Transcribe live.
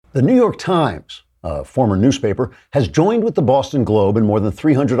The New York Times, a former newspaper, has joined with the Boston Globe and more than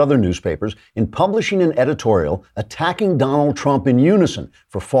 300 other newspapers in publishing an editorial attacking Donald Trump in unison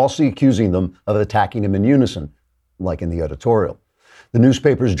for falsely accusing them of attacking him in unison, like in the editorial. The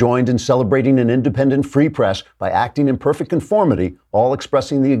newspapers joined in celebrating an independent free press by acting in perfect conformity, all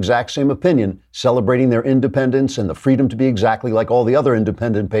expressing the exact same opinion, celebrating their independence and the freedom to be exactly like all the other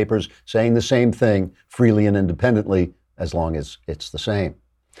independent papers, saying the same thing freely and independently, as long as it's the same.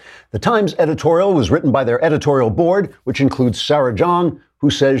 The Times editorial was written by their editorial board, which includes Sarah Jeong, who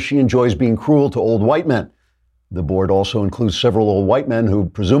says she enjoys being cruel to old white men. The board also includes several old white men who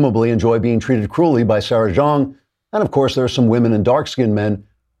presumably enjoy being treated cruelly by Sarah Jeong. And of course, there are some women and dark-skinned men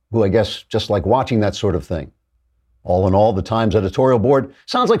who I guess just like watching that sort of thing. All in all, the Times editorial board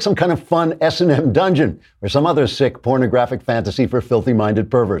sounds like some kind of fun S&M dungeon or some other sick pornographic fantasy for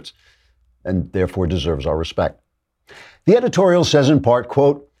filthy-minded perverts, and therefore deserves our respect. The editorial says in part,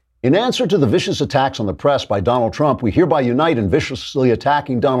 quote, "In answer to the vicious attacks on the press by Donald Trump, we hereby unite in viciously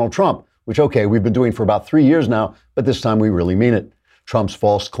attacking Donald Trump," which, okay, we've been doing for about 3 years now, but this time we really mean it. Trump's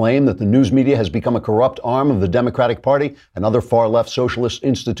false claim that the news media has become a corrupt arm of the Democratic Party and other far-left socialist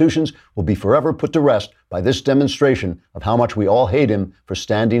institutions will be forever put to rest by this demonstration of how much we all hate him for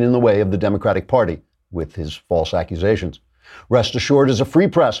standing in the way of the Democratic Party with his false accusations. Rest assured, as a free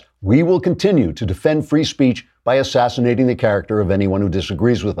press, we will continue to defend free speech by assassinating the character of anyone who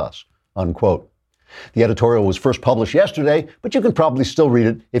disagrees with us, unquote. The editorial was first published yesterday, but you can probably still read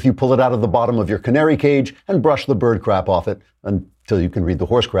it if you pull it out of the bottom of your canary cage and brush the bird crap off it until you can read the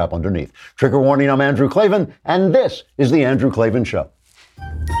horse crap underneath. Trigger warning, I'm Andrew Klavan, and this is The Andrew Klavan Show.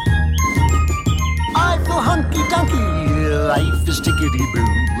 I feel hunky-dunky, life is tickety-boo.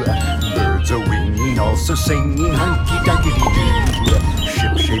 Birds are winging, also singing hunky-dunky-doo.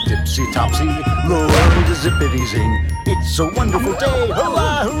 Ship-shaped, ipsy-topsy, the world is zippity-zing. It's a wonderful day,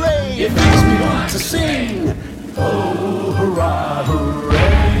 hurrah, hooray! It makes me want to sing. Oh, hurrah,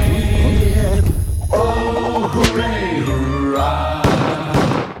 hooray! Oh, hooray, hurrah!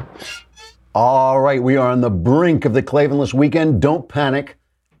 All right, we are on the brink of the Klavanless weekend. Don't panic.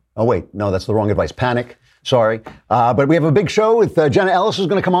 Oh, wait, no, that's the wrong advice. Panic. Sorry. But we have a big show with Jenna Ellis, who's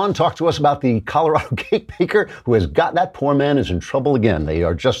going to come on and talk to us about the Colorado cake baker who has got that poor man is in trouble again. They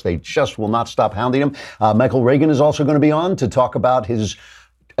just will not stop hounding him. Michael Reagan is also going to be on to talk about his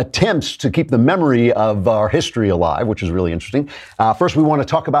attempts to keep the memory of our history alive, which is really interesting. First, we want to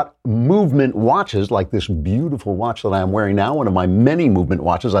talk about movement watches, like this beautiful watch that I am wearing now, one of my many movement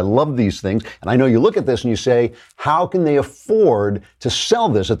watches. I love these things. And I know you look at this and you say, how can they afford to sell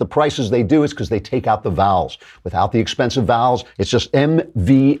this at the prices they do? It's because they take out the vowels. Without the expensive vowels, it's just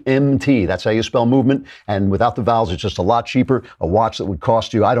MVMT. That's how you spell movement. And without the vowels, it's just a lot cheaper. A watch that would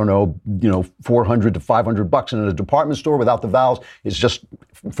cost you, I don't know, $400 to $500 in a department store without the vowels is just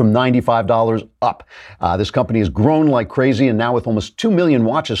from $95 up. This company has grown like crazy, and now with almost 2 million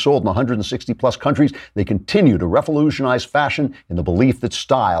watches sold in 160 plus countries, they continue to revolutionize fashion in the belief that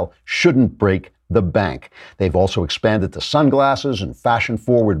style shouldn't break the bank. They've also expanded to sunglasses and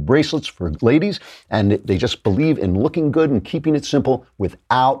fashion-forward bracelets for ladies, and they just believe in looking good and keeping it simple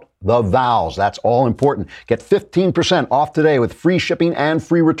without the vowels. That's all important. Get 15% off today with free shipping and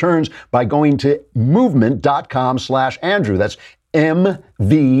free returns by going to movement.com/Andrew. That's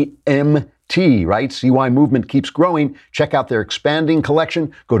MVMT, right? See why movement keeps growing. Check out their expanding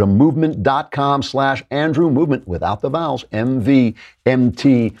collection. Go to movement.com/Andrew. Movement without the vowels.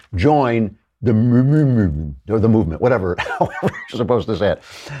 MVMT. Join the movement, or the movement, whatever, however you're supposed to say it.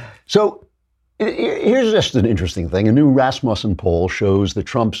 So here's just an interesting thing. A new Rasmussen poll shows that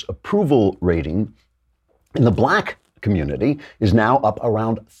Trump's approval rating in the black community is now up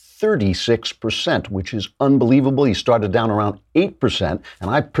around 36%, which is unbelievable. He started down around 8%, and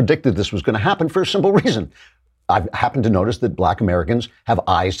I predicted this was going to happen for a simple reason. I've happened to notice that black Americans have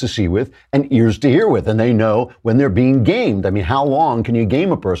eyes to see with and ears to hear with, and they know when they're being gamed. I mean, how long can you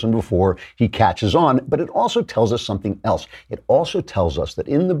game a person before he catches on? But it also tells us something else. It also tells us that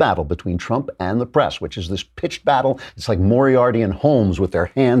in the battle between Trump and the press, which is this pitched battle, it's like Moriarty and Holmes with their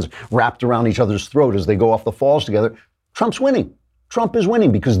hands wrapped around each other's throat as they go off the falls together, Trump's winning. Trump is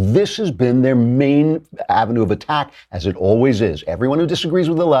winning because this has been their main avenue of attack, as it always is. Everyone who disagrees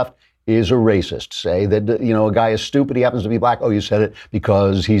with the left is a racist. Say that, a guy is stupid, he happens to be black. Oh, you said it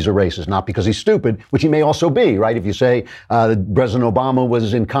because he's a racist, not because he's stupid, which he may also be, right? If you say President Obama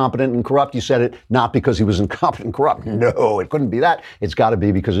was incompetent and corrupt, you said it not because he was incompetent and corrupt. No, it couldn't be that. It's got to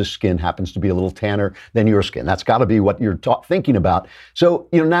be because his skin happens to be a little tanner than your skin. That's got to be what you're thinking about. So,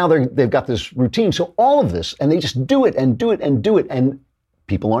 now they've got this routine. So all of this, and they just do it and do it and do it. And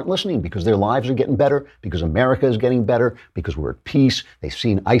people aren't listening because their lives are getting better, because America is getting better, because we're at peace. They've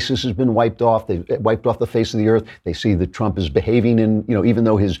seen ISIS has been wiped off. They've wiped off the face of the earth. They see that Trump is behaving in, even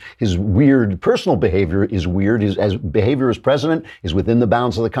though his weird personal behavior is weird, his behavior as president is within the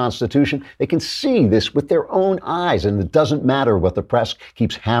bounds of the Constitution. They can see this with their own eyes, and it doesn't matter what the press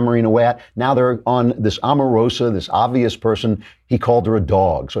keeps hammering away at. Now they're on this Omarosa, this obvious person. He called her a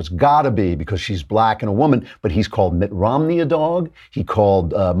dog. So it's got to be because she's black and a woman, but he's called Mitt Romney a dog. He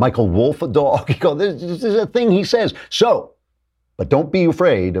called Michael Wolff a dog. This is a thing he says. So, but don't be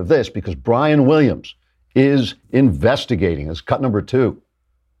afraid of this because Brian Williams is investigating. It's cut number 2.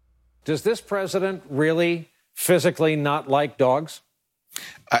 Does this president really physically not like dogs?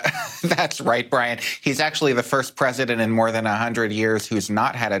 That's right, Brian. He's actually the first president in more than 100 years who's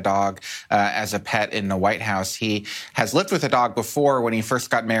not had a dog as a pet in the White House. He has lived with a dog before. When he first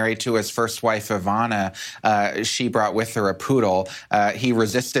got married to his first wife, Ivana, she brought with her a poodle. He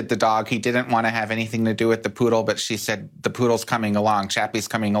resisted the dog. He didn't want to have anything to do with the poodle, but she said, the poodle's coming along, Chappie's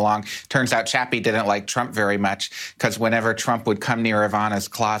coming along. Turns out Chappie didn't like Trump very much because whenever Trump would come near Ivana's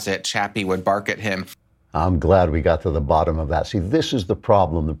closet, Chappie would bark at him. I'm glad we got to the bottom of that. See, this is the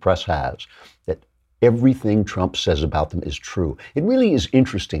problem the press has, that everything Trump says about them is true. It really is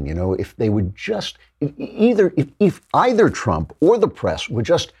interesting, if they would just, if either Trump or the press would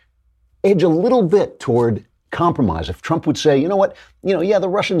just edge a little bit toward compromise. If Trump would say, the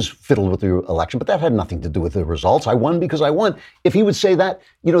Russians fiddled with the election, but that had nothing to do with the results. I won because I won. If he would say that,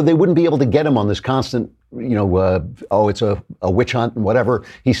 they wouldn't be able to get him on this constant, it's a witch hunt and whatever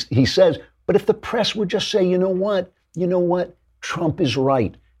he says. But if the press would just say, you know what, Trump is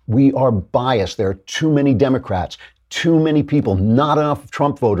right. We are biased. There are too many Democrats, too many people, not enough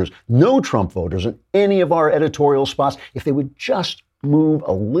Trump voters, no Trump voters in any of our editorial spots. If they would just move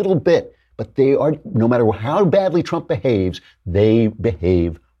a little bit, but they are, no matter how badly Trump behaves, they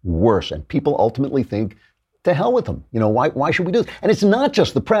behave worse. And people ultimately think, to hell with them. Why should we do this? And it's not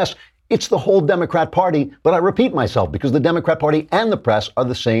just the press. It's the whole Democrat Party, but I repeat myself because the Democrat Party and the press are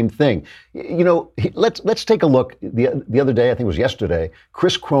the same thing. Let's take a look. The other day, I think it was yesterday,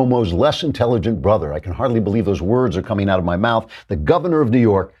 Chris Cuomo's less intelligent brother. I can hardly believe those words are coming out of my mouth. The governor of New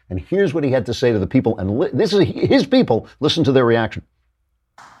York, and here's what he had to say to the people. And this is his people. Listen to their reaction.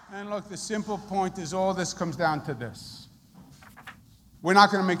 And look, the simple point is all this comes down to this. We're not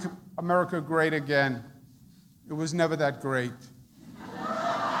going to make America great again. It was never that great.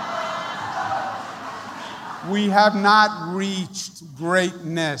 We have not reached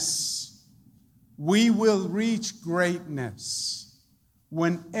greatness. We will reach greatness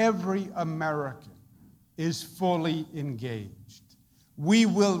when every American is fully engaged. We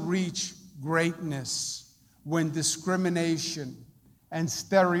will reach greatness when discrimination and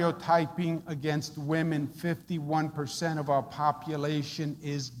stereotyping against women, 51% of our population,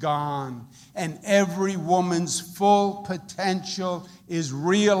 is gone, and every woman's full potential is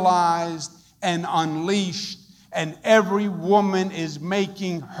realized and unleashed, and every woman is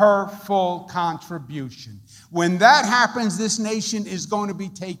making her full contribution. When that happens, this nation is going to be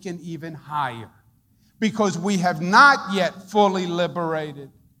taken even higher because we have not yet fully liberated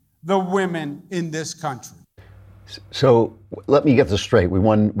the women in this country. So let me get this straight. We're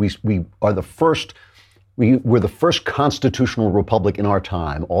the first constitutional republic in our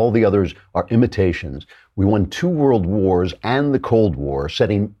time. All the others are imitations. We won 2 world wars and the Cold War,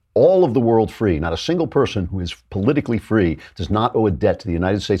 setting all of the world free. Not a single person who is politically free does not owe a debt to the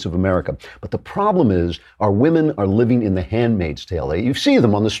United States of America. But the problem is our women are living in the Handmaid's Tale. You see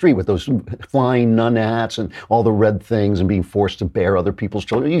them on the street with those flying nun hats and all the red things and being forced to bear other people's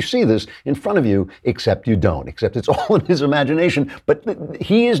children. You see this in front of you, except you don't, except it's all in his imagination. But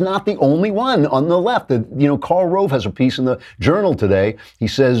he is not the only one on the left. Karl Rove has a piece in the Journal today. He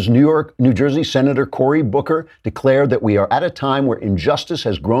says New Jersey Senator Cory Booker declared that we are at a time where injustice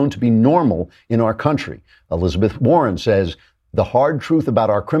has grown to be normal in our country. Elizabeth Warren says, the hard truth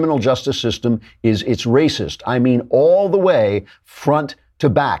about our criminal justice system is it's racist. I mean, all the way front to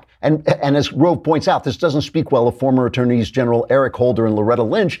back. And as Rove points out, this doesn't speak well of former attorneys general Eric Holder and Loretta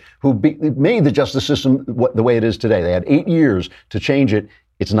Lynch, who made the justice system the way it is today. They had 8 years to change it.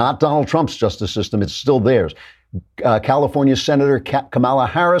 It's not Donald Trump's justice system. It's still theirs. California Senator Kamala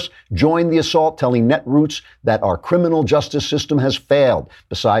Harris joined the assault, telling Netroots that our criminal justice system has failed,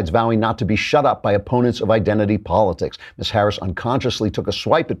 besides vowing not to be shut up by opponents of identity politics. Ms. Harris unconsciously took a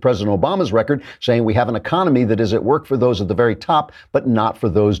swipe at President Obama's record, saying we have an economy that is at work for those at the very top, but not for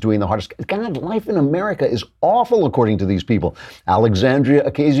those doing the hardest. God, life in America is awful, according to these people. Alexandria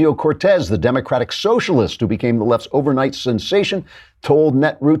Ocasio-Cortez, the Democratic socialist who became the left's overnight sensation, told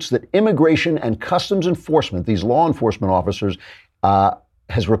Netroots that immigration and customs enforcement, these law enforcement officers,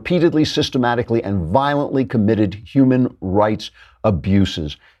 has repeatedly, systematically, and violently committed human rights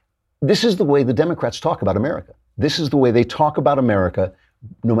abuses. This is the way the Democrats talk about America. This is the way they talk about America.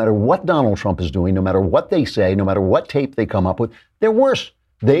 No matter what Donald Trump is doing, no matter what they say, no matter what tape they come up with, they're worse.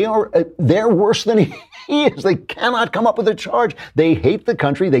 They're worse than he is. They cannot come up with a charge. They hate the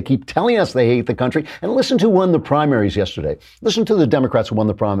country. They keep telling us they hate the country. And listen to who won the primaries yesterday. Listen to the Democrats who won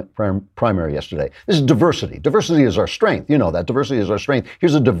the primary yesterday. This is diversity. Diversity is our strength. You know that. Diversity is our strength.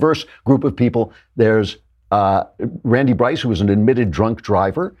 Here's a diverse group of people. There's Randy Bryce, who is an admitted drunk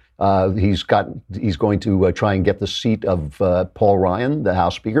driver. He's going to try and get the seat of Paul Ryan, the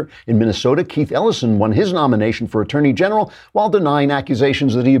House Speaker. In Minnesota, Keith Ellison won his nomination for Attorney General while denying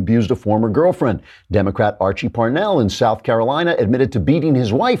accusations that he abused a former girlfriend. Democrat Archie Parnell in South Carolina admitted to beating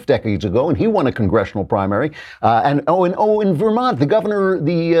his wife decades ago, and he won a congressional primary. In Vermont,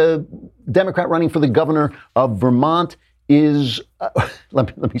 the Democrat running for the governor of Vermont is,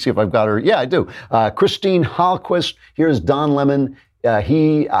 let me see if I've got her. Yeah, I do. Christine Hallquist. Here's Don Lemon.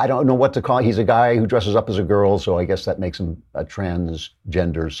 I don't know what to call. He's a guy who dresses up as a girl, so I guess that makes him a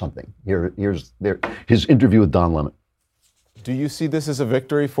transgender something. Here's his interview with Don Lemon. Do you see this as a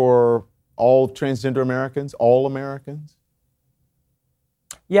victory for all transgender Americans, all Americans?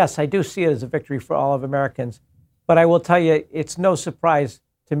 Yes, I do see it as a victory for all of Americans. But I will tell you, it's no surprise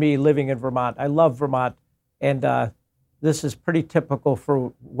to me living in Vermont. I love Vermont, and this is pretty typical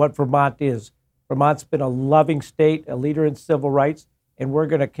for what Vermont is. Vermont's been a loving state, a leader in civil rights, and we're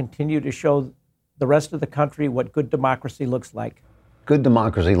going to continue to show the rest of the country what good democracy looks like. Good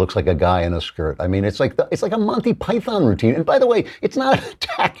democracy looks like a guy in a skirt. I mean, it's like a Monty Python routine. And by the way, it's not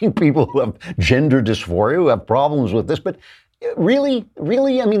attacking people who have gender dysphoria, who have problems with this, but really,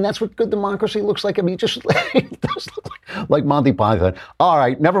 I mean, that's what good democracy looks like. I mean, it does look like Monty Python. All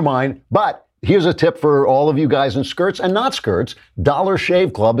right, never mind. But here's a tip for all of you guys in skirts and not skirts. Dollar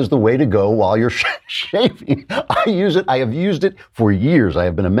Shave Club is the way to go while you're shaving. I have used it for years. I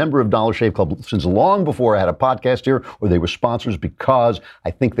have been a member of Dollar Shave Club since long before I had a podcast here or they were sponsors because I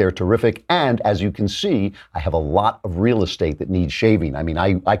think they're terrific. And as you can see, I have a lot of real estate that needs shaving. I mean,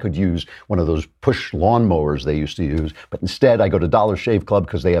 I could use one of those push lawnmowers they used to use, but instead I go to Dollar Shave Club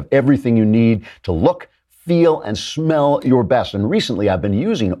because they have everything you need to look, feel, and smell your best. And recently I've been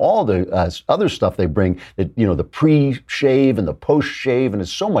using all the other stuff they bring, that, you know, the pre-shave and the post-shave, and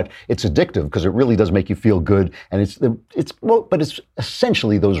it's addictive because it really does make you feel good. And it's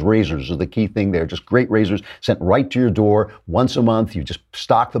essentially those razors are the key thing. They're just great razors sent right to your door once a month. You just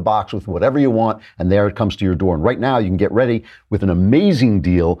stock the box with whatever you want, and there it comes to your door. And right now you can get ready with an amazing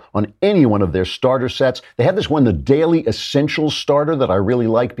deal on any one of their starter sets. They have this one, the Daily Essentials Starter, that I really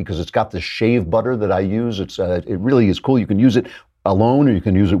like because it's got the shave butter that I use. It really is cool. You can use it alone or you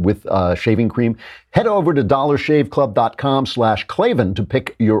can use it with shaving cream. Head over to dollarshaveclub.com/Klavan to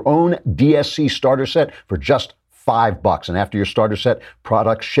pick your own DSC starter set for just $5. And after your starter set,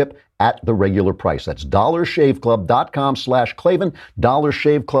 products ship at the regular price. That's dollarshaveclub.com/Klavan,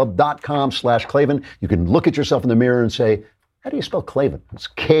 dollarshaveclub.com/Klavan. You can look at yourself in the mirror and say, how do you spell Klavan? It's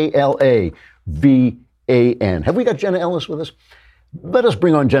Klavan. Have we got Jenna Ellis with us? Let us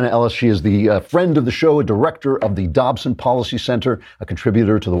bring on Jenna Ellis. She is the friend of the show, a director of the Dobson Policy Center, a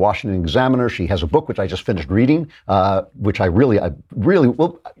contributor to the Washington Examiner. She has a book which I just finished reading, which I really,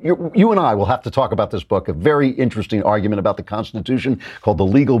 well, you and I will have to talk about this book, a very interesting argument about the Constitution called The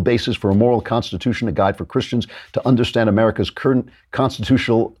Legal Basis for a Moral Constitution, a guide for Christians to understand America's current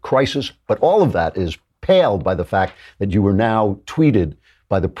constitutional crisis. But all of that is paled by the fact that you were now tweeted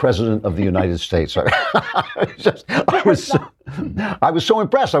by the President of the United States. I was so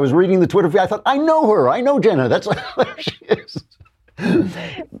impressed. I was reading the Twitter feed. I thought, I know her. I know Jenna. That's there she is.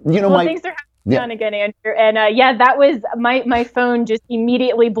 Thanks for having me on again, Andrew. And that was my phone just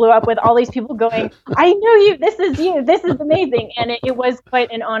immediately blew up with all these people going, I know you. This is you. This is amazing. And it was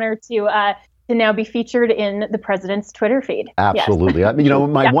quite an honor to now be featured in the president's Twitter feed. Absolutely. Yes.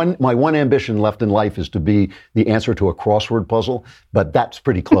 My one ambition left in life is to be the answer to a crossword puzzle, but that's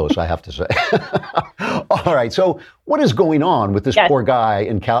pretty close, I have to say. All right. So what is going on with this poor guy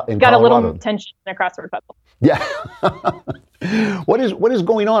in Colorado? Got a little tension in a crossword puzzle. Yeah. What is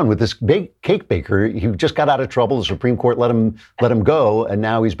going on with this cake baker? He just got out of trouble. The Supreme Court let him go, and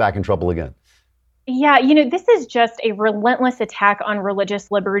now he's back in trouble again. Yeah, this is just a relentless attack on religious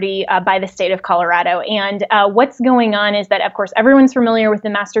liberty by the state of Colorado. And what's going on is that, of course, everyone's familiar with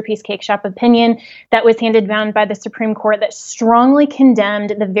the Masterpiece Cake Shop opinion that was handed down by the Supreme Court that strongly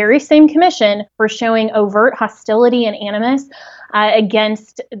condemned the very same commission for showing overt hostility and animus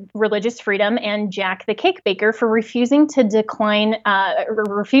against religious freedom, and Jack the cake baker for refusing to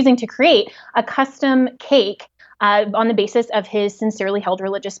create a custom cake on the basis of his sincerely held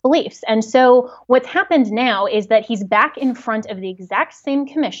religious beliefs. And so what's happened now is that he's back in front of the exact same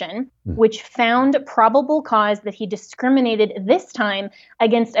commission, which found probable cause that he discriminated this time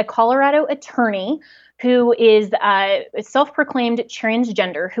against a Colorado attorney who is a self-proclaimed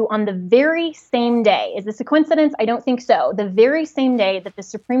transgender, who on the very same day, is this a coincidence? I don't think so. The very same day that the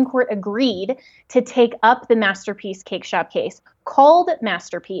Supreme Court agreed to take up the Masterpiece Cake Shop case, called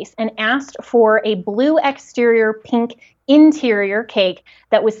Masterpiece and asked for a blue exterior, pink interior cake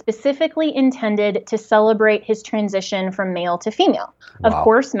that was specifically intended to celebrate his transition from male to female. Wow. Of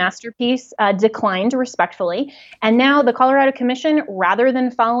course, Masterpiece declined respectfully. And now the Colorado Commission, rather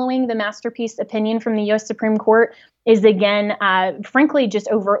than following the Masterpiece opinion from the U.S. Supreme Court, is again, frankly, just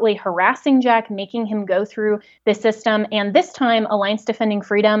overtly harassing Jack, making him go through the system. And this time, Alliance Defending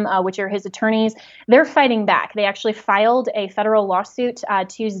Freedom, which are his attorneys, they're fighting back. They actually filed a federal lawsuit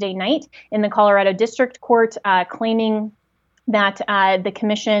Tuesday night in the Colorado District Court claiming that the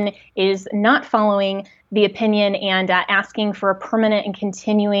commission is not following the opinion and asking for a permanent and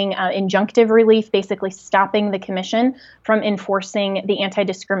continuing injunctive relief, basically stopping the commission from enforcing the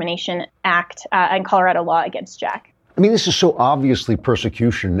Anti-Discrimination Act and Colorado law against Jack. I mean, this is so obviously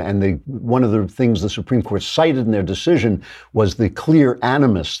persecution, and one of the things the Supreme Court cited in their decision was the clear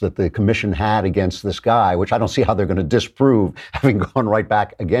animus that the commission had against this guy, which I don't see how they're going to disprove, having gone right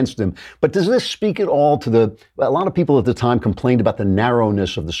back against him. But does this speak at all to a lot of people at the time complained about the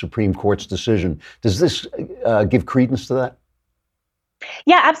narrowness of the Supreme Court's decision. Does this give credence to that?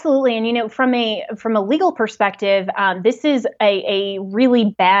 Yeah, absolutely. And, from a legal perspective, this is a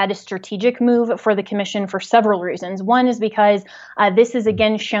really bad strategic move for the commission for several reasons. One is because this is,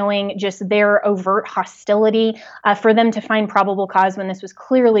 again, showing just their overt hostility for them to find probable cause when this was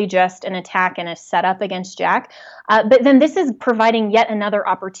clearly just an attack and a setup against Jack. But then this is providing yet another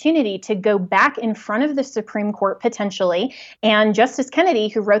opportunity to go back in front of the Supreme Court potentially, and Justice Kennedy,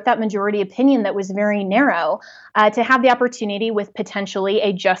 who wrote that majority opinion that was very narrow, to have the opportunity with potentially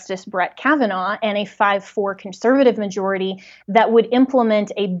a Justice Brett Kavanaugh and a 5-4 conservative majority that would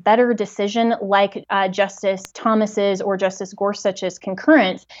implement a better decision like Justice Thomas's or Justice Gorsuch's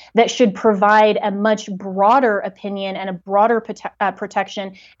concurrence that should provide a much broader opinion and a broader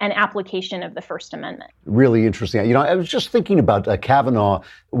protection and application of the First Amendment. Really interesting. I was just thinking about Kavanaugh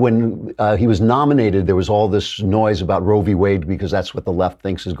when he was nominated. There was all this noise about Roe v. Wade because that's what the left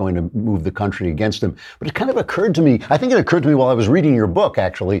thinks is going to move the country against him. But it kind of occurred to me, I think it occurred to me while I was reading your book,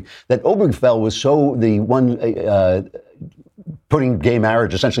 actually, that Obergefell was so the one putting gay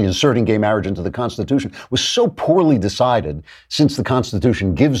marriage, essentially inserting gay marriage into the Constitution, was so poorly decided, since the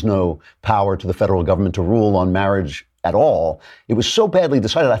Constitution gives no power to the federal government to rule on marriage at all. It was so badly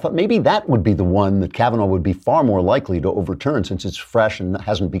decided, I thought maybe that would be the one that Kavanaugh would be far more likely to overturn, since it's fresh and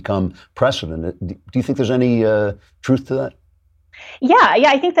hasn't become precedent. Do you think there's any truth to that? Yeah,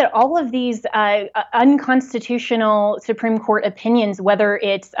 I think that all of these unconstitutional Supreme Court opinions, whether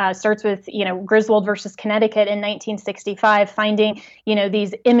it starts with, Griswold versus Connecticut in 1965, finding,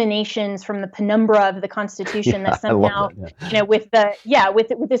 these emanations from the penumbra of the Constitution that somehow, with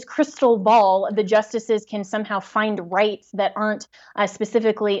this crystal ball, the justices can somehow find rights that aren't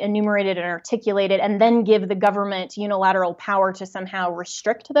specifically enumerated and articulated, and then give the government unilateral power to somehow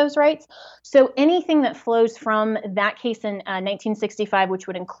restrict those rights. So anything that flows from that case in 1965, which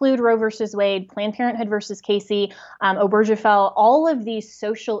would include Roe versus Wade, Planned Parenthood versus Casey, Obergefell, all of these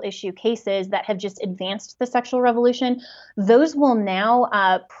social issue cases that have just advanced the sexual revolution, those will now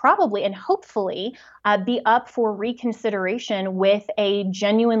probably and hopefully be up for reconsideration with a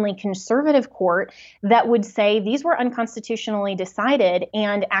genuinely conservative court that would say these were unconstitutionally decided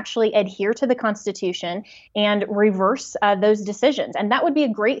and actually adhere to the Constitution and reverse those decisions. And that would be a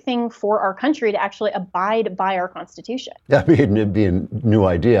great thing for our country to actually abide by our Constitution. Yeah, it'd be a new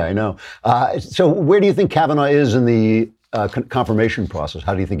idea, I know. So where do you think Kavanaugh is in the confirmation process?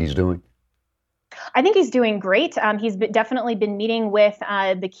 How do you think he's doing? I think he's doing great. He's definitely been meeting with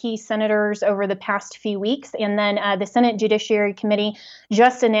the key senators over the past few weeks. And then the Senate Judiciary Committee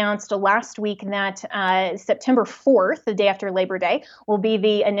just announced last week that September 4th, the day after Labor Day, will be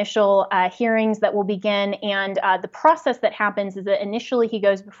the initial hearings that will begin. And the process that happens is that initially he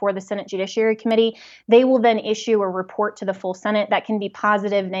goes before the Senate Judiciary Committee. They will then issue a report to the full Senate that can be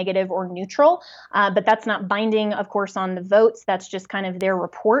positive, negative, or neutral. But that's not binding, of course, on the votes. That's just kind of their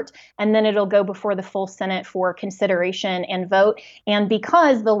report. And then it'll go before before the full Senate for consideration and vote. And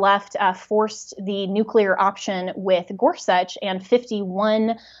because the left forced the nuclear option with Gorsuch, and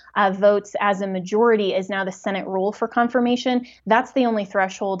 51 votes as a majority is now the Senate rule for confirmation, that's the only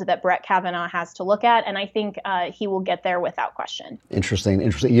threshold that Brett Kavanaugh has to look at. And I think he will get there without question. Interesting.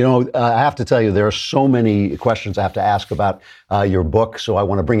 You know, I have to tell you, there are so many questions I have to ask about your book. So I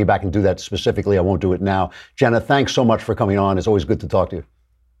want to bring you back and do that specifically. I won't do it now. Jenna, thanks so much for coming on. It's always good to talk to you.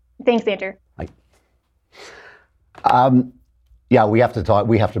 Thanks, Andrew. Yeah, we have to talk.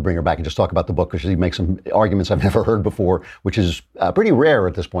 We have to bring her back and just talk about the book, because she makes some arguments I've never heard before, which is pretty rare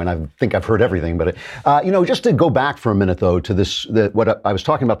at this point. I think I've heard everything, but you know, just to go back for a minute though to this, what I was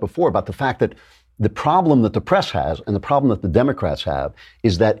talking about before, about the fact that the problem that the press has and the problem that the Democrats have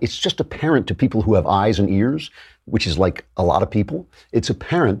is that it's just apparent to people who have eyes and ears, which is like a lot of people. It's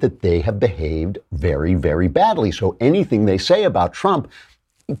apparent that they have behaved very, very badly. So anything they say about Trump,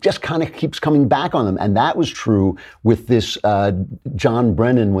 it just kind of keeps coming back on them. And that was true with this John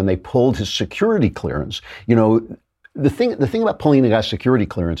Brennan when they pulled his security clearance. You know, the thing about pulling a guy's security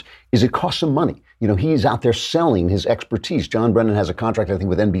clearance is it costs him money. You know, he's out there selling his expertise. John Brennan has a contract, I think,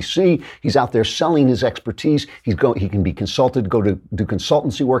 with NBC. He's out there selling his expertise. He can be consulted, go to do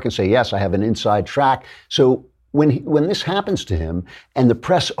consultancy work and say, yes, I have an inside track. So when this happens to him and the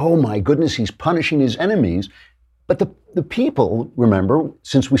press, oh my goodness, he's punishing his enemies. But the people, remember,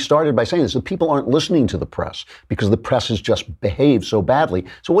 since we started by saying this, the people aren't listening to the press because the press has just behaved so badly.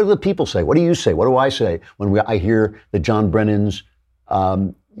 So what do the people say? What do you say? What do I say when I hear that John Brennan's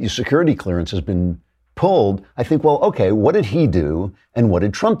security clearance has been pulled? I think, well, okay, what did he do and what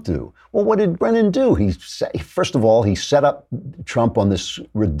did Trump do? Well, what did Brennan do? First of all, he set up Trump on this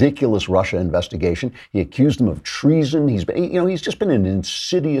ridiculous Russia investigation. He accused him of treason. He's just been an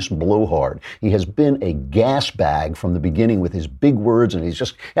insidious blowhard. He has been a gas bag from the beginning with his big words, and he's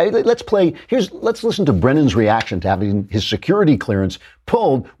just, let's listen to Brennan's reaction to having his security clearance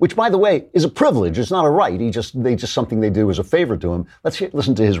pulled, which, by the way, is a privilege. It's not a right. They just something they do as a favor to him. Let's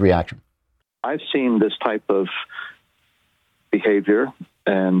listen to his reaction. I've seen this type of behavior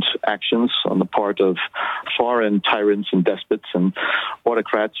and actions on the part of foreign tyrants and despots and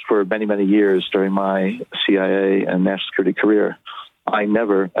autocrats for many, many years during my CIA and national security career. I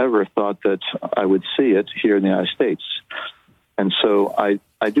never, ever thought that I would see it here in the United States. And so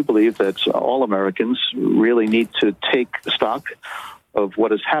I do believe that all Americans really need to take stock of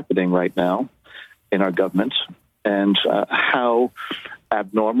what is happening right now in our government and how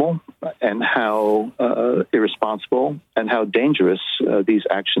abnormal and how irresponsible and how dangerous these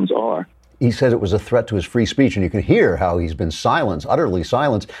actions are. He said it was a threat to his free speech, and you can hear how he's been silenced, utterly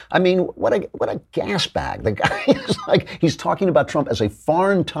silenced. I mean, what a gas bag. The guy is like, he's talking about Trump as a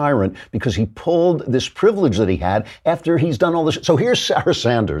foreign tyrant because he pulled this privilege that he had after he's done all this. So here's Sarah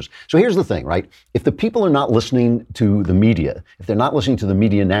Sanders. So here's the thing, right? If the people are not listening to the media, if they're not listening to the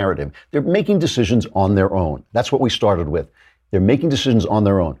media narrative, they're making decisions on their own. That's what we started with. They're making decisions on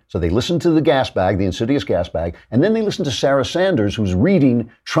their own. So they listen to the gas bag, the insidious gas bag, and then they listen to Sarah Sanders, who's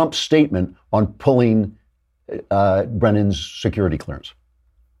reading Trump's statement on pulling Brennan's security clearance.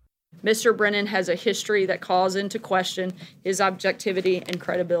 Mr. Brennan has a history that calls into question his objectivity and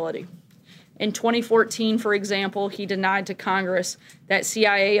credibility. In 2014, for example, he denied to Congress that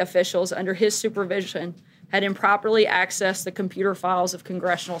CIA officials under his supervision had improperly accessed the computer files of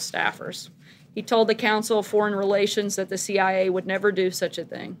congressional staffers. He told the Council of Foreign Relations that the CIA would never do such a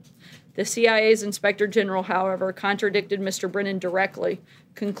thing. The CIA's Inspector General, however, contradicted Mr. Brennan directly,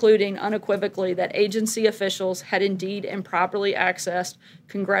 concluding unequivocally that agency officials had indeed improperly accessed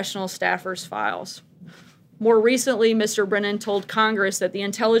congressional staffers' files. More recently, Mr. Brennan told Congress that the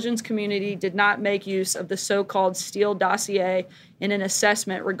intelligence community did not make use of the so-called Steele dossier in an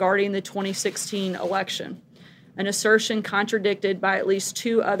assessment regarding the 2016 election, an assertion contradicted by at least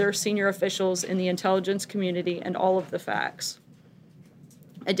two other senior officials in the intelligence community and all of the facts.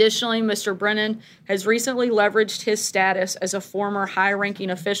 Additionally, Mr. Brennan has recently leveraged his status as a former high-ranking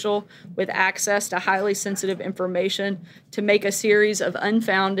official with access to highly sensitive information to make a series of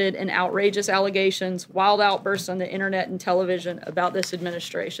unfounded and outrageous allegations, wild outbursts on the internet and television about this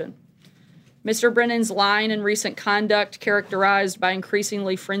administration. Mr. Brennan's line and recent conduct, characterized by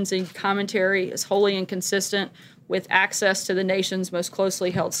increasingly frenzied commentary, is wholly inconsistent with access to the nation's most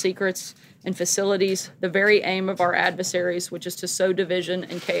closely held secrets and facilities, the very aim of our adversaries, which is to sow division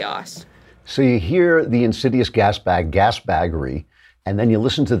and chaos. So you hear the insidious gas baggery, and then you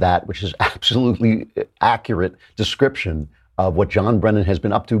listen to that, which is absolutely accurate description of what John Brennan has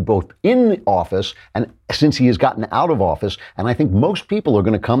been up to both in office and since he has gotten out of office. And I think most people are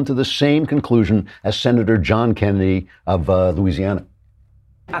going to come to the same conclusion as Senator John Kennedy of Louisiana.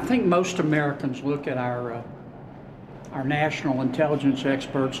 I think most Americans look at our national intelligence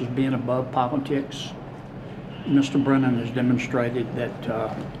experts as being above politics. Mr. Brennan has demonstrated that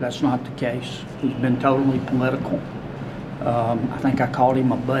that's not the case. He's been totally political. I think I called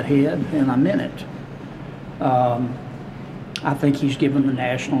him a butthead, and I meant it. I think he's given the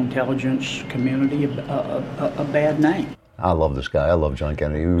national intelligence community a bad name. I love this guy. I love John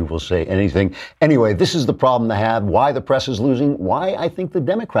Kennedy. He will say anything. Anyway, this is the problem to have. Why the press is losing. Why I think the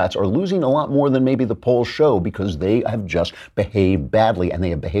Democrats are losing a lot more than maybe the polls show, because they have just behaved badly, and they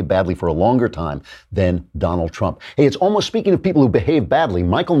have behaved badly for a longer time than Donald Trump. Hey, it's almost, speaking of people who behave badly,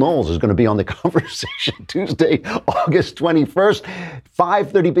 Michael Knowles is going to be on The Conversation Tuesday, August 21st,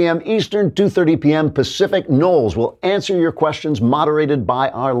 5:30 p.m. Eastern, 2:30 p.m. Pacific. Knowles will answer your questions, moderated by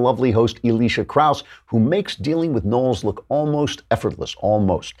our lovely host, Elisha Krauss, who makes dealing with Knowles look almost effortless,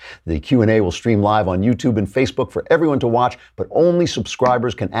 almost. The Q&A will stream live on YouTube and Facebook for everyone to watch, but only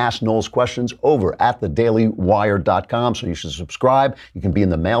subscribers can ask Knowles questions over at thedailywire.com. So you should subscribe. You can be in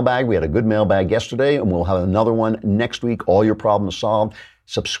the mailbag. We had a good mailbag yesterday, and we'll have another one next week. All your problems solved.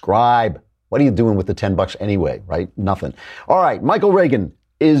 Subscribe. What are you doing with the $10 anyway, right? Nothing. All right, Michael Reagan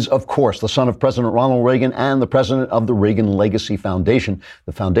is, of course, the son of President Ronald Reagan and the president of the Reagan Legacy Foundation.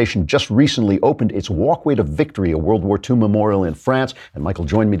 The foundation just recently opened its Walkway to Victory, a World War II memorial in France. And Michael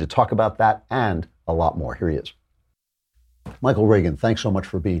joined me to talk about that and a lot more. Here he is. Michael Reagan, thanks so much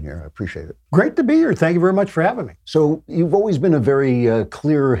for being here. I appreciate it. Great to be here. Thank you very much for having me. So you've always been a very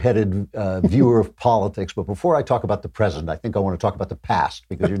clear-headed viewer of politics. But before I talk about the present, I think I want to talk about the past,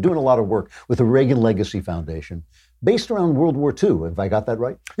 because you're doing a lot of work with the Reagan Legacy Foundation based around World War II. Have I got that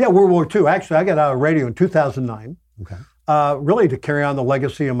right? Yeah, World War II. Actually, I got out of radio in 2009. Okay. Really to carry on the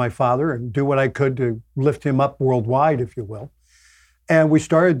legacy of my father and do what I could to lift him up worldwide, if you will. And we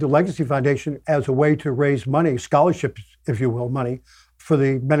started the Legacy Foundation as a way to raise money, scholarships, if you will, money for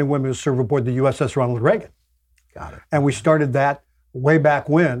the men and women who serve aboard the USS Ronald Reagan. Got it. And we started that way back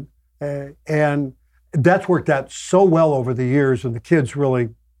when. And that's worked out so well over the years. And the kids really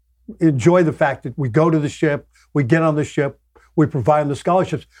enjoy the fact that we go to the ship, we get on the ship, we provide them the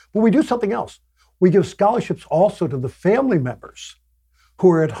scholarships. But we do something else. We give scholarships also to the family members who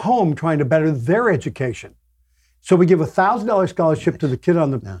are at home trying to better their education. So we give a $1,000 scholarship to the kid on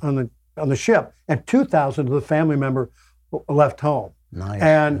the ship, and $2,000 to the family member left home. Nice.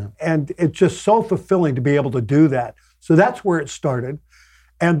 And it's just so fulfilling to be able to do that. So that's where it started.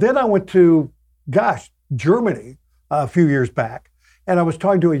 And then I went to, Germany a few years back, and I was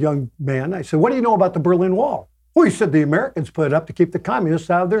talking to a young man. I said, "What do you know about the Berlin Wall?" Well, he said the Americans put it up to keep the communists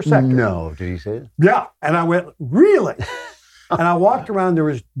out of their sector. No, did he say it? Yeah. And I went, "Really?" And I walked around. There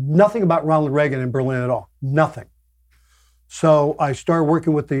was nothing about Ronald Reagan in Berlin at all. Nothing. So I started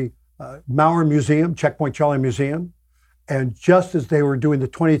working with the Mauer Museum, Checkpoint Charlie Museum. And just as they were doing the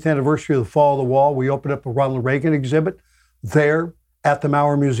 20th anniversary of the fall of the wall, we opened up a Ronald Reagan exhibit there at the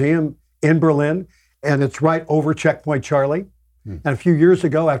Mauer Museum in Berlin. And it's right over Checkpoint Charlie. And a few years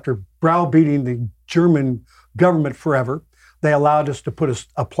ago, after browbeating the German government forever, they allowed us to put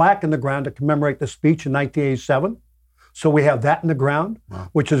a plaque in the ground to commemorate the speech in 1987. So we have that in the ground,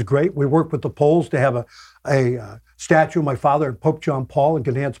 which is great. We worked with the Poles to have a statue of my father and Pope John Paul in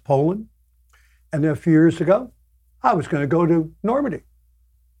Gdansk, Poland. And then a few years ago, I was going to go to Normandy.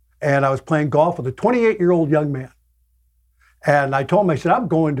 And I was playing golf with a 28-year-old young man. And I told him, I said, "I'm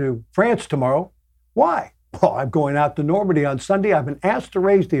going to France tomorrow." "Why?" "Well, I'm going out to Normandy on Sunday. I've been asked to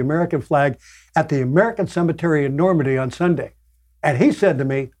raise the American flag at the American Cemetery in Normandy on Sunday." And he said to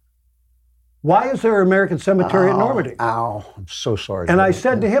me, "Why is there an American cemetery at Normandy?" Ow, I'm so sorry. And I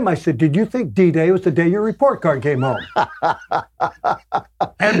said to him, I said, "Did you think D-Day was the day your report card came home?"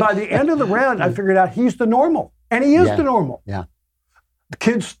 And by the end of the round, I figured out he's the normal. And he is the normal. Yeah. The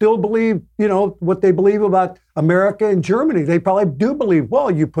kids still believe, what they believe about America and Germany. They probably do believe,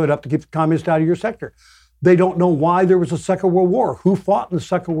 well, you put it up to keep the communists out of your sector. They don't know why there was a Second World War, who fought in the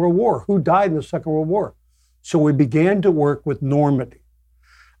Second World War, who died in the Second World War. So we began to work with Normandy.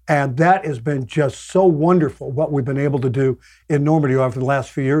 And that has been just so wonderful, what we've been able to do in Normandy over the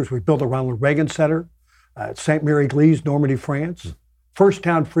last few years. We built a Ronald Reagan Center at St. Mary-Église, Normandy, France. First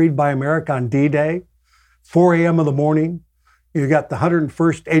town freed by America on D-Day, 4 a.m. in the morning. You got the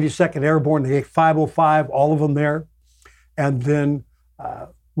 101st, 82nd Airborne, the 505, all of them there. And then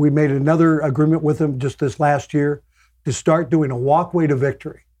we made another agreement with them just this last year to start doing a Walkway to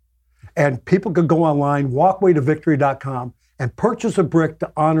Victory. And people could go online, walkwaytovictory.com, and purchase a brick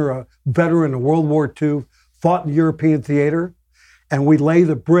to honor a veteran of World War II, fought in the European theater. And we lay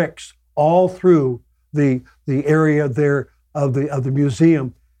the bricks all through the area there of the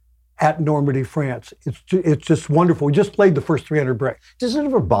museum at Normandy, France. It's just wonderful. We just played the first 300 break. Does it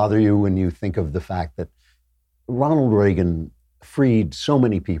ever bother you when you think of the fact that Ronald Reagan freed so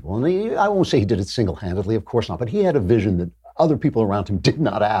many people? And I won't say he did it single-handedly, of course not, but he had a vision that other people around him did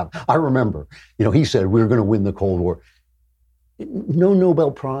not have. I remember, he said, we're going to win the Cold War. No Nobel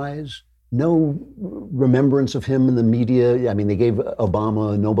Prize, no remembrance of him in the media. I mean, they gave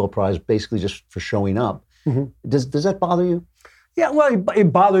Obama a Nobel Prize basically just for showing up. Mm-hmm. Does that bother you? Yeah, well,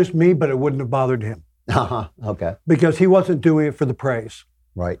 it bothers me, but it wouldn't have bothered him. Okay. Because he wasn't doing it for the praise.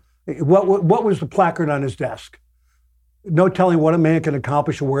 Right. What was the placard on his desk? No telling what a man can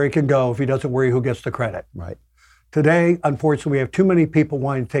accomplish or where he can go if he doesn't worry who gets the credit. Right. Today, unfortunately, we have too many people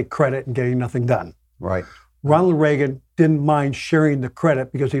wanting to take credit and getting nothing done. Right. Ronald Reagan didn't mind sharing the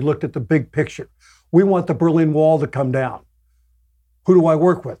credit because he looked at the big picture. We want the Berlin Wall to come down. Who do I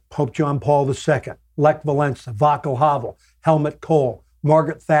work with? Pope John Paul II, Lech Walesa, Václav Havel, Helmut Kohl,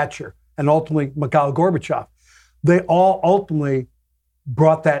 Margaret Thatcher, and ultimately Mikhail Gorbachev. They all ultimately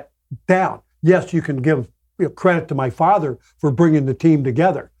brought that down. Yes, you can give credit to my father for bringing the team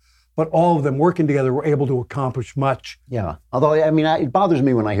together, but all of them working together were able to accomplish much. Yeah, although, it bothers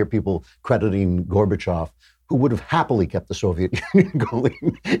me when I hear people crediting Gorbachev, who would have happily kept the Soviet Union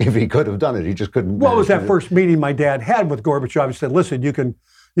going if he could have done it. He just couldn't. Well, it was that first meeting my dad had with Gorbachev. He said, listen, you can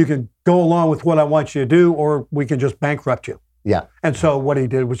go along with what I want you to do, or we can just bankrupt you. Yeah. And so what he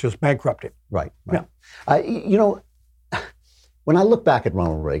did was just bankrupt him. Right. Yeah. When I look back at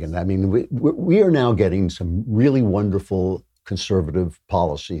Ronald Reagan, we are now getting some really wonderful conservative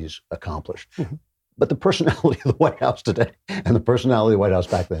policies accomplished. Mm-hmm. But the personality of the White House today and the personality of the White House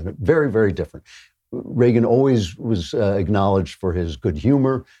back then are very, very different. Reagan always was acknowledged for his good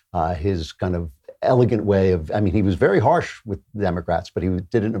humor, his kind of elegant way of, he was very harsh with Democrats, but he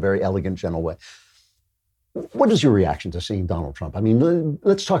did it in a very elegant, gentle way. What is your reaction to seeing Donald Trump?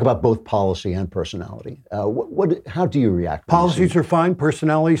 Let's talk about both policy and personality. How do you react? Policies are fine.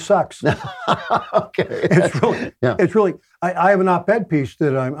 Personality sucks. Okay. It's really, I have an op-ed piece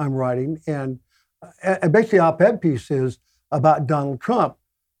that I'm writing, and basically the op-ed piece is about Donald Trump,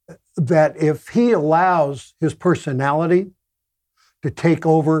 that if he allows his personality to take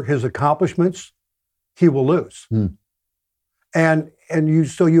over his accomplishments, he will lose. Mm.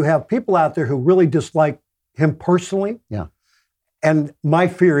 So you have people out there who really dislike him personally. Yeah. And my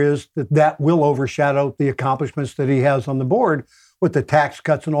fear is that will overshadow the accomplishments that he has on the board with the tax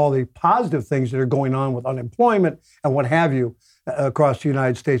cuts and all the positive things that are going on with unemployment and what have you across the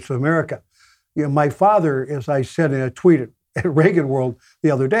United States of America. My father, as I said in a tweet at Reagan World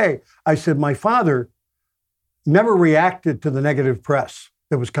the other day, I said, my father never reacted to the negative press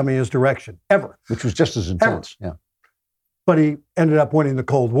that was coming his direction, ever. Which was just as intense. Ever. Yeah. But he ended up winning the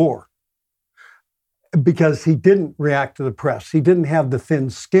Cold War because he didn't react to the press. He didn't have the thin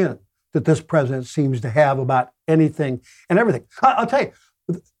skin that this president seems to have about anything and everything. I'll tell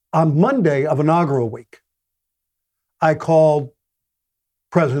you, on Monday of inaugural week, I called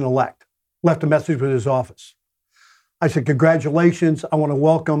President-elect, left a message with his office. I said, congratulations. I want to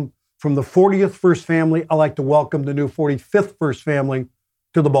welcome from the 40th First Family. I'd like to welcome the new 45th First Family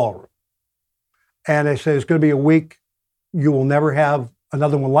to the ballroom. And I said, it's going to be a week. You will never have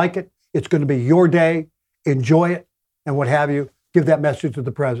another one like it. It's going to be your day. Enjoy it and what have you. Give that message to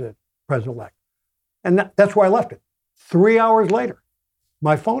the president-elect. And that's where I left it. 3 hours later,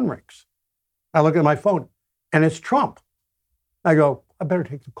 my phone rings. I look at my phone and it's Trump. I go, I better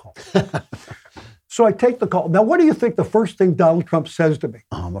take the call. So I take the call. Now, what do you think the first thing Donald Trump says to me?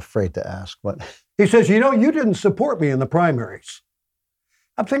 Oh, I'm afraid to ask. What? He says, you didn't support me in the primaries.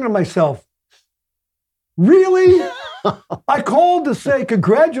 I'm thinking to myself, really? I called to say,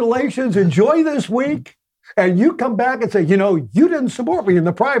 congratulations, enjoy this week. And you come back and say, you didn't support me in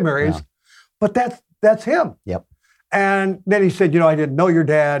the primaries. Yeah. But that's him. Yep. And then he said, I didn't know your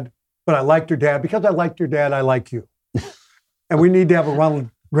dad, but I liked your dad. Because I liked your dad, I like you. And we need to have a Ronald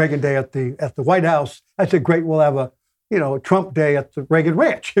Reagan Day at the White House. I said, great, we'll have a Trump Day at the Reagan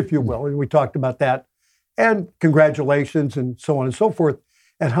Ranch, if you will. And we talked about that. And congratulations and so on and so forth.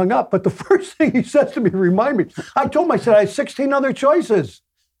 And hung up. But the first thing he says to me, remind me, I told him, I said, I had 16 other choices.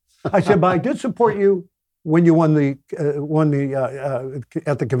 I said, but I did support you when you won the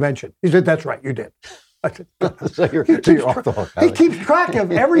at the convention. He said, that's right, you did. I said, so you're off the hook. He keeps track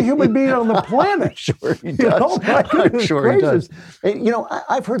of every human being on the planet. I'm sure he does. I'm sure he does.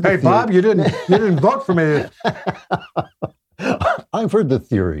 I've heard. Hey, Bob, you didn't vote for me. I've heard the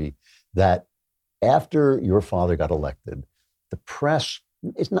theory that after your father got elected, the press,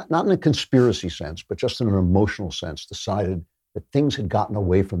 it's not in a conspiracy sense, but just in an emotional sense, decided that things had gotten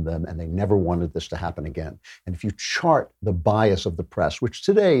away from them and they never wanted this to happen again. And if you chart the bias of the press, which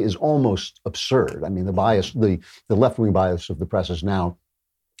today is almost absurd, I mean, the bias, the left-wing bias of the press is now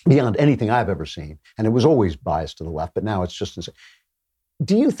beyond anything I've ever seen. And it was always biased to the left, but now it's just insane.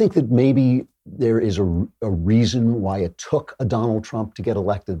 Do you think that maybe there is a reason why it took a Donald Trump to get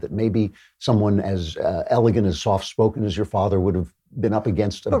elected, that maybe someone as elegant, as soft-spoken as your father would have been up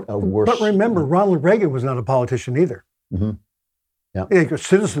against a worse... But remember, Ronald Reagan was not a politician either. Mm-hmm. Yeah. He was a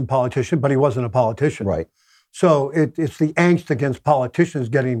citizen politician, but he wasn't a politician. Right. So it's the angst against politicians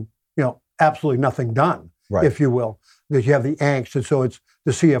getting, absolutely nothing done, right, if you will, that you have the angst. And so it's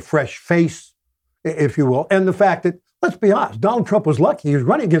to see a fresh face, if you will. And the fact that, let's be honest, Donald Trump was lucky. He was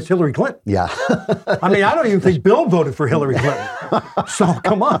running against Hillary Clinton. Yeah. I mean, I don't even think Bill voted for Hillary Clinton. So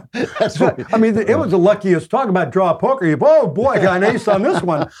come on. That's right. I mean, it was the luckiest. Talk about draw poker. Oh boy, I got an ace on this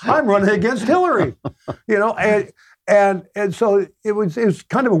one. I'm running against Hillary. And so it was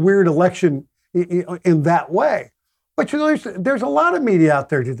kind of a weird election in that way. But there's a lot of media out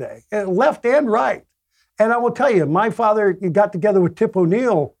there today, left and right. And I will tell you, my father got together with Tip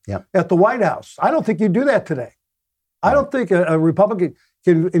O'Neill at the White House. I don't think you'd do that today. I don't think a Republican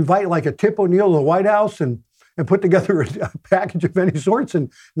can invite like a Tip O'Neill to the White House and put together a package of any sorts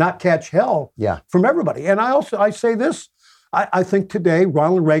and not catch hell from everybody. And I say this, I think today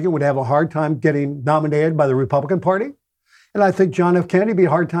Ronald Reagan would have a hard time getting nominated by the Republican Party. And I think John F. Kennedy would be a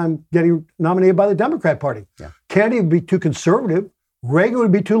hard time getting nominated by the Democrat Party. Yeah. Kennedy would be too conservative. Reagan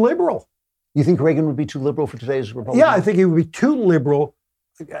would be too liberal. You think Reagan would be too liberal for today's Republican? Yeah, I think he would be too liberal.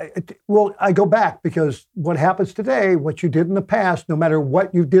 Well, I go back because what happens today, what you did in the past, no matter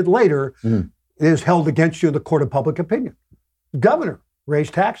what you did later, is held against you in the court of public opinion. Governor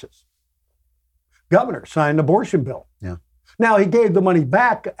raised taxes. Governor signed an abortion bill. Yeah. Now, he gave the money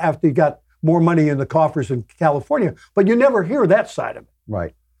back after he got more money in the coffers in California, but you never hear that side of it.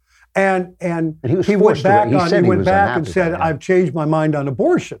 Right. And he went back and said, I've changed my mind on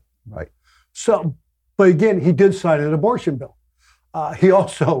abortion. Right. So, but again, he did sign an abortion bill. He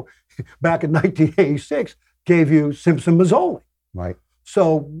also, back in 1986, gave you Simpson-Mazzoli. Right.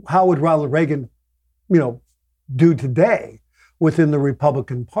 So how would Ronald Reagan, do today within the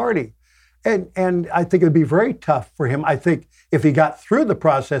Republican Party? And I think it would be very tough for him. I think if he got through the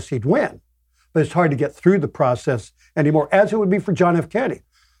process, he'd win. But it's hard to get through the process anymore, as it would be for John F. Kennedy.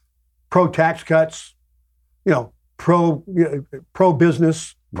 Pro-tax cuts,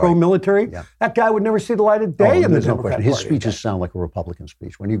 pro-business, pro-military. Yeah. That guy would never see the light of day in the Democrat Party. His speeches sound like a Republican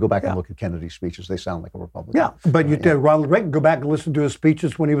speech. When you go back and look at Kennedy's speeches, they sound like a Republican. Yeah, but you did Ronald Reagan, go back and listen to his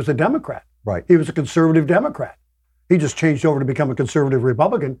speeches when he was a Democrat. Right. He was a conservative Democrat. He just changed over to become a conservative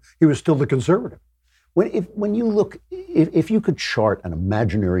Republican. He was still the conservative. When you look, if you could chart an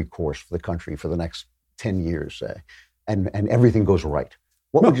imaginary course for the country for the next 10 years, say, and everything goes right,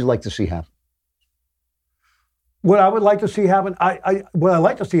 what would you like to see happen? What I would like to see happen, what I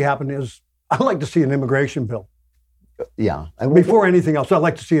like to see happen is I'd like to see an immigration bill. Yeah. Before anything else, I'd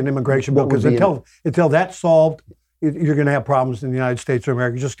like to see an immigration bill because until that's solved, you're going to have problems in the United States of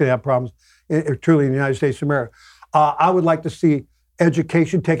America. You're just going to have problems truly in the United States of America. I would like to see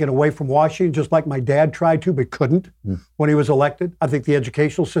education taken away from Washington, just like my dad tried to, but couldn't when he was elected. I think the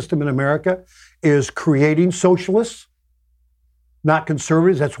educational system in America is creating socialists, not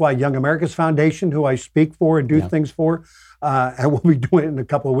conservatives. That's why Young America's Foundation, who I speak for and do things for, and we'll be doing it in a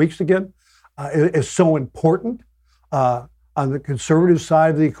couple of weeks again, is so important on the conservative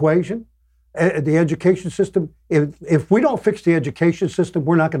side of the equation. The education system, if we don't fix the education system,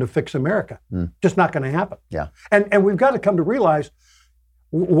 we're not going to fix America. Just not going to happen. Yeah. And we've got to come to realize,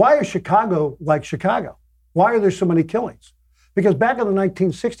 why is Chicago like Chicago? Why are there so many killings? Because back in the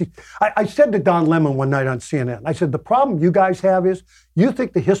 1960s, I said to Don Lemon one night on CNN, I said, the problem you guys have is you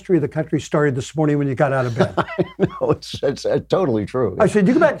think the history of the country started this morning when you got out of bed. I know, it's totally true. I said,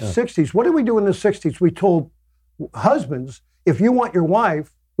 you go back to the 60s. What did we do in the 60s? We told husbands, if you want your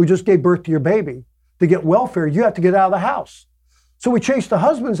wife who just gave birth to your baby to get welfare, you have to get out of the house. So we chased the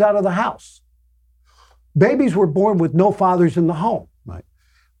husbands out of the house. Babies were born with no fathers in the home. Right.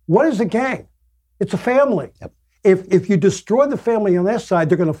 What is a gang? It's a family. Yep. If you destroy the family on that side,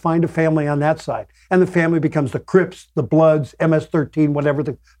 they're going to find a family on that side. And the family becomes the Crips, the Bloods, MS-13, whatever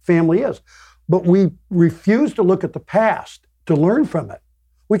the family is. But we refuse to look at the past to learn from it.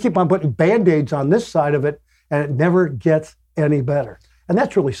 We keep on putting Band-Aids on this side of it, and it never gets any better. And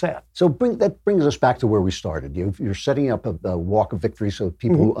that's really sad. So that brings us back to where we started. You're setting up a walk of victory so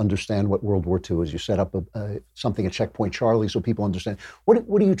people understand what World War II is. You set up something at Checkpoint Charlie so people understand. What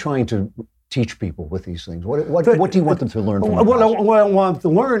are you trying to teach people with these things? What do you want them to learn from the what past? I want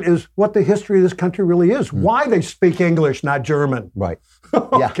them to learn is what the history of this country really is. Why they speak English, not German. Right.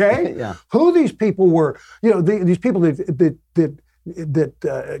 Okay. Yeah. Who these people were? These people that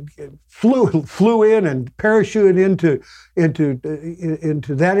flew in and parachuted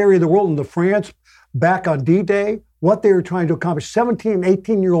into that area of the world, into France, back on D-Day. What they were trying to accomplish. 17,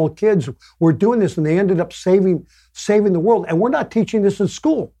 18-year-old kids were doing this, and they ended up saving the world. And we're not teaching this in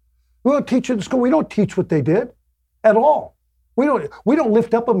school. We don't teach it in school. We don't teach what they did at all. We don't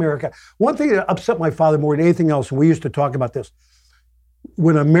lift up America. One thing that upset my father more than anything else, and we used to talk about this,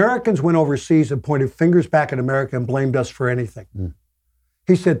 when Americans went overseas and pointed fingers back at America and blamed us for anything.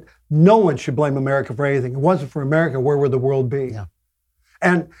 He said, no one should blame America for anything. If it wasn't for America, where would the world be? Yeah.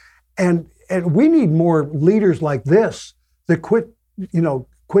 And we need more leaders like this that quit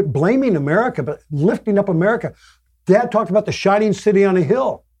blaming America, but lifting up America. Dad talked about the shining city on a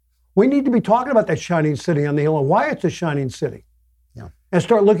hill. We need to be talking about that shining city on the hill and why it's a shining city. Yeah. And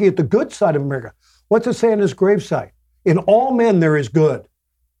start looking at the good side of America. What's it say on his gravesite? In all men there is good.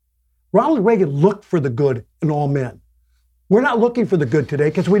 Ronald Reagan looked for the good in all men. We're not looking for the good today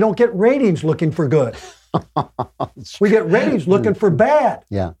because we don't get ratings looking for good. We get ratings looking for bad.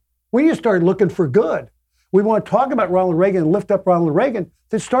 Yeah. We need to start looking for good. We want to talk about Ronald Reagan and lift up Ronald Reagan,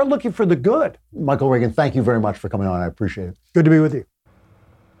 then start looking for the good. Michael Reagan, thank you very much for coming on. I appreciate it. Good to be with you.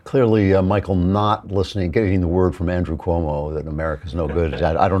 Clearly, Michael not listening, getting the word from Andrew Cuomo that America's no good.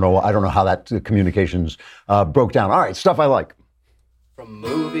 I don't know how that communications broke down. All right, stuff I like. From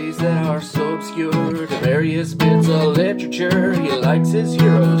movies that are so obscure to various bits of literature, he likes his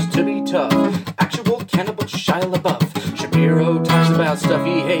heroes to be tough. Actual cannibal Shia LaBeouf. Shapiro talks about stuff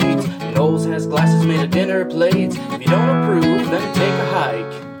he hates. Knowles has glasses made of dinner plates. If you don't approve, then take a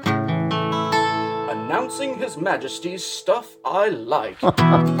hike. Announcing His Majesty's Stuff I Like.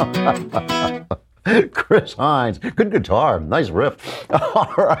 Chris Hines, good guitar, nice riff.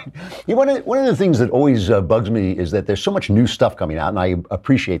 All right. One of the things that always bugs me is that there's so much new stuff coming out, and I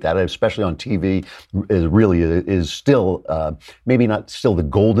appreciate that, especially on TV. It really is still, maybe not still the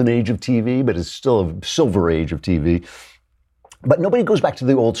golden age of TV, but it's still a silver age of TV. But nobody goes back to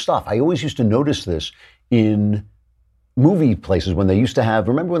the old stuff. I always used to notice this in movie places when they used to have,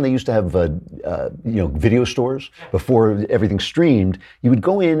 remember when they used to have, video stores before everything streamed? You would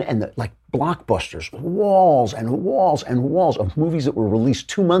go in and like blockbusters, walls and walls and walls of movies that were released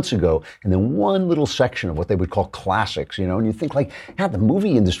 2 months ago, and then one little section of what they would call classics, and you think like, yeah, the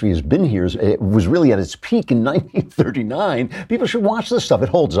movie industry has been here. It was really at its peak in 1939. People should watch this stuff. It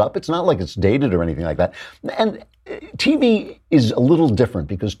holds up. It's not like it's dated or anything like that. And TV is a little different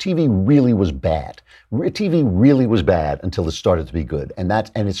because TV really was bad. TV really was bad until it started to be good. And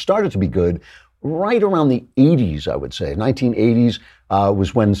it started to be good right around the 80s, I would say. 1980s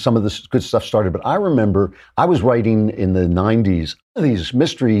was when some of this good stuff started. But I remember I was writing in the 90s these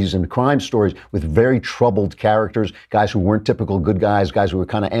mysteries and crime stories with very troubled characters, guys who weren't typical good guys who were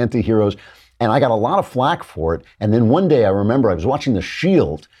kind of anti-heroes. And I got a lot of flack for it. And then one day I remember I was watching The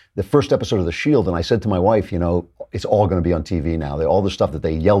Shield, the first episode of The Shield, and I said to my wife, it's all going to be on TV now. All the stuff that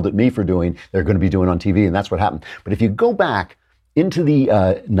they yelled at me for doing, they're going to be doing on TV, and that's what happened. But if you go back into the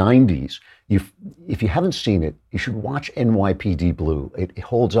 90s, if you haven't seen it, you should watch NYPD Blue. It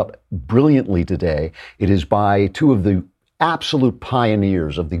holds up brilliantly today. It is by two of the absolute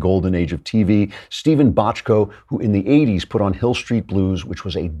pioneers of the golden age of TV, Stephen Bochco, who in the 80s put on Hill Street Blues, which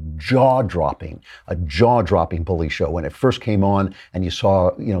was a jaw-dropping police show when it first came on, and you saw,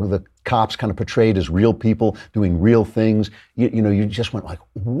 the cops kind of portrayed as real people doing real things. You just went like,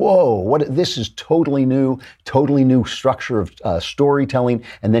 whoa, this is totally new structure of storytelling.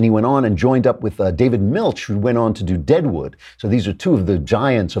 And then he went on and joined up with David Milch, who went on to do Deadwood. So these are two of the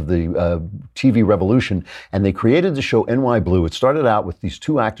giants of the TV revolution. And they created the show NY Blue. It started out with these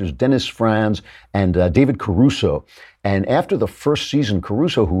two actors, Dennis Franz and David Caruso. And after the first season,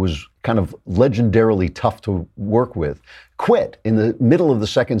 Caruso, who was kind of legendarily tough to work with, quit in the middle of the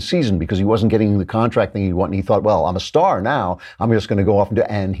second season because he wasn't getting the contract thing he wanted. And he thought, well, I'm a star now. I'm just going to go off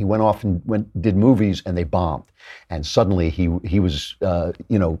and he went off and did movies, and they bombed. And suddenly he was,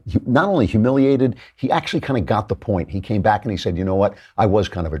 not only humiliated, he actually kind of got the point. He came back and he said, you know what, I was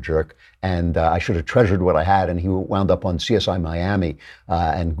kind of a jerk, and I should have treasured what I had. And he wound up on CSI Miami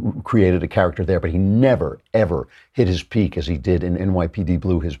and created a character there. But he never, ever hit his peak as he did in NYPD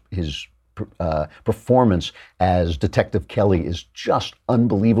Blue, his performance as Detective Kelly is just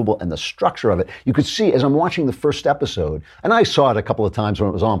unbelievable, and the structure of it. You could see as I'm watching the first episode, and I saw it a couple of times when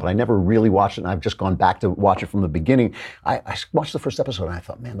it was on, but I never really watched it, and I've just gone back to watch it from the beginning. I watched the first episode, and I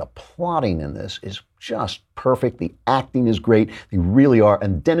thought, man, the plotting in this is just perfect. The acting is great. They really are.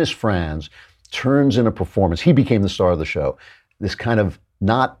 And Dennis Franz turns in a performance. He became the star of the show. This kind of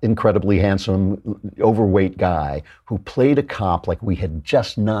not incredibly handsome, overweight guy who played a cop like we had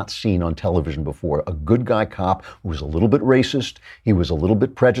just not seen on television before. A good guy cop who was a little bit racist, he was a little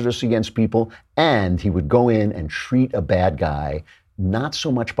bit prejudiced against people, and he would go in and treat a bad guy not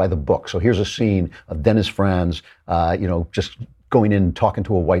so much by the book. So here's a scene of Dennis Franz, just going in and talking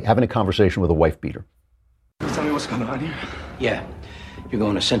to a wife, having a conversation with a wife beater. Tell me what's going on here. Yeah. You're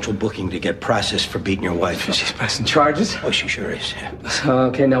going to central booking to get processed for beating your wife. She's pressing charges? Oh, she sure is. Yeah.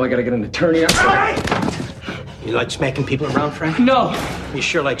 Okay, now I gotta get an attorney. You like smacking people around, Frank? No. You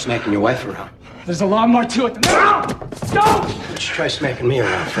sure like smacking your wife around. There's a lot more to it than that. Go! Why don't you try smacking me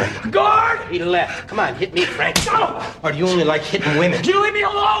around, Frank? Guard! He left. Come on, hit me, Frank. Go! Or do you only like hitting women? You leave me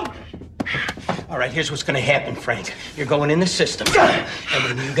alone! All right, here's what's going to happen, Frank. You're going in the system. And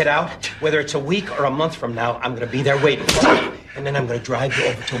when you get out, whether it's a week or a month from now, I'm going to be there waiting for you. And then I'm going to drive you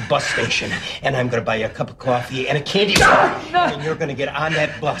over to a bus station. And I'm going to buy you a cup of coffee and a candy bar. And you're going to get on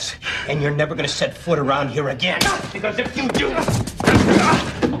that bus. And you're never going to set foot around here again. Because if you do,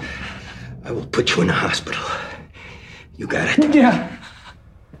 I will put you in the hospital. You got it? Yeah.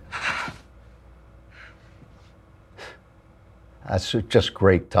 That's just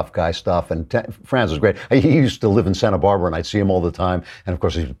great, tough guy stuff. And Franz is great. He used to live in Santa Barbara, and I'd see him all the time. And of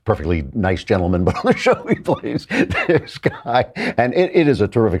course, he's a perfectly nice gentleman. But on the show, he plays this guy. And it is a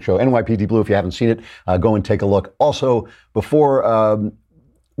terrific show. NYPD Blue, if you haven't seen it, go and take a look. Also, before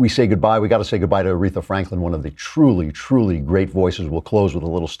we say goodbye, we got to say goodbye to Aretha Franklin, one of the truly, truly great voices. We'll close with a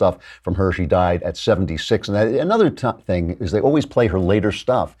little stuff from her. She died at 76. And another thing is they always play her later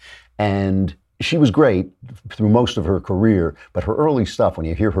stuff. And she was great through most of her career, but her early stuff, when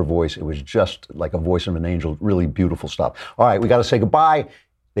you hear her voice, it was just like a voice of an angel, really beautiful stuff. All right, we got to say goodbye.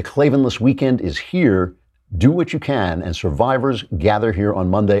 The Klavanless weekend is here. Do what you can, and survivors gather here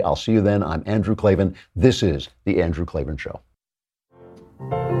on Monday. I'll see you then. I'm Andrew Klavan. This is The Andrew Klavan Show.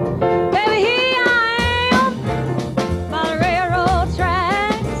 Baby, here I am by the railroad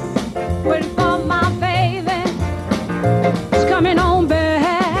tracks, waiting for my baby. It's coming on back.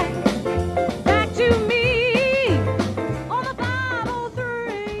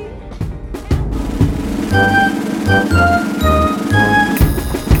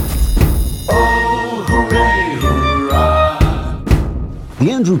 The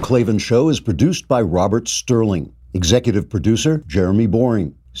Andrew Klavan Show is produced by Robert Sterling. Executive producer, Jeremy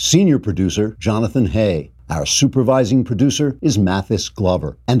Boring. Senior producer, Jonathan Hay. Our supervising producer is Mathis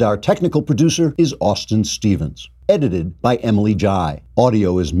Glover. And our technical producer is Austin Stevens. Edited by Emily Jai.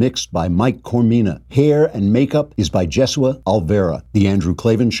 Audio is mixed by Mike Cormina. Hair and makeup is by Jesua Alvera. The Andrew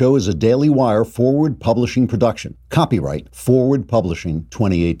Klavan Show is a Daily Wire Forward Publishing production. Copyright Forward Publishing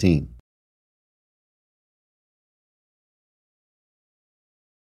 2018.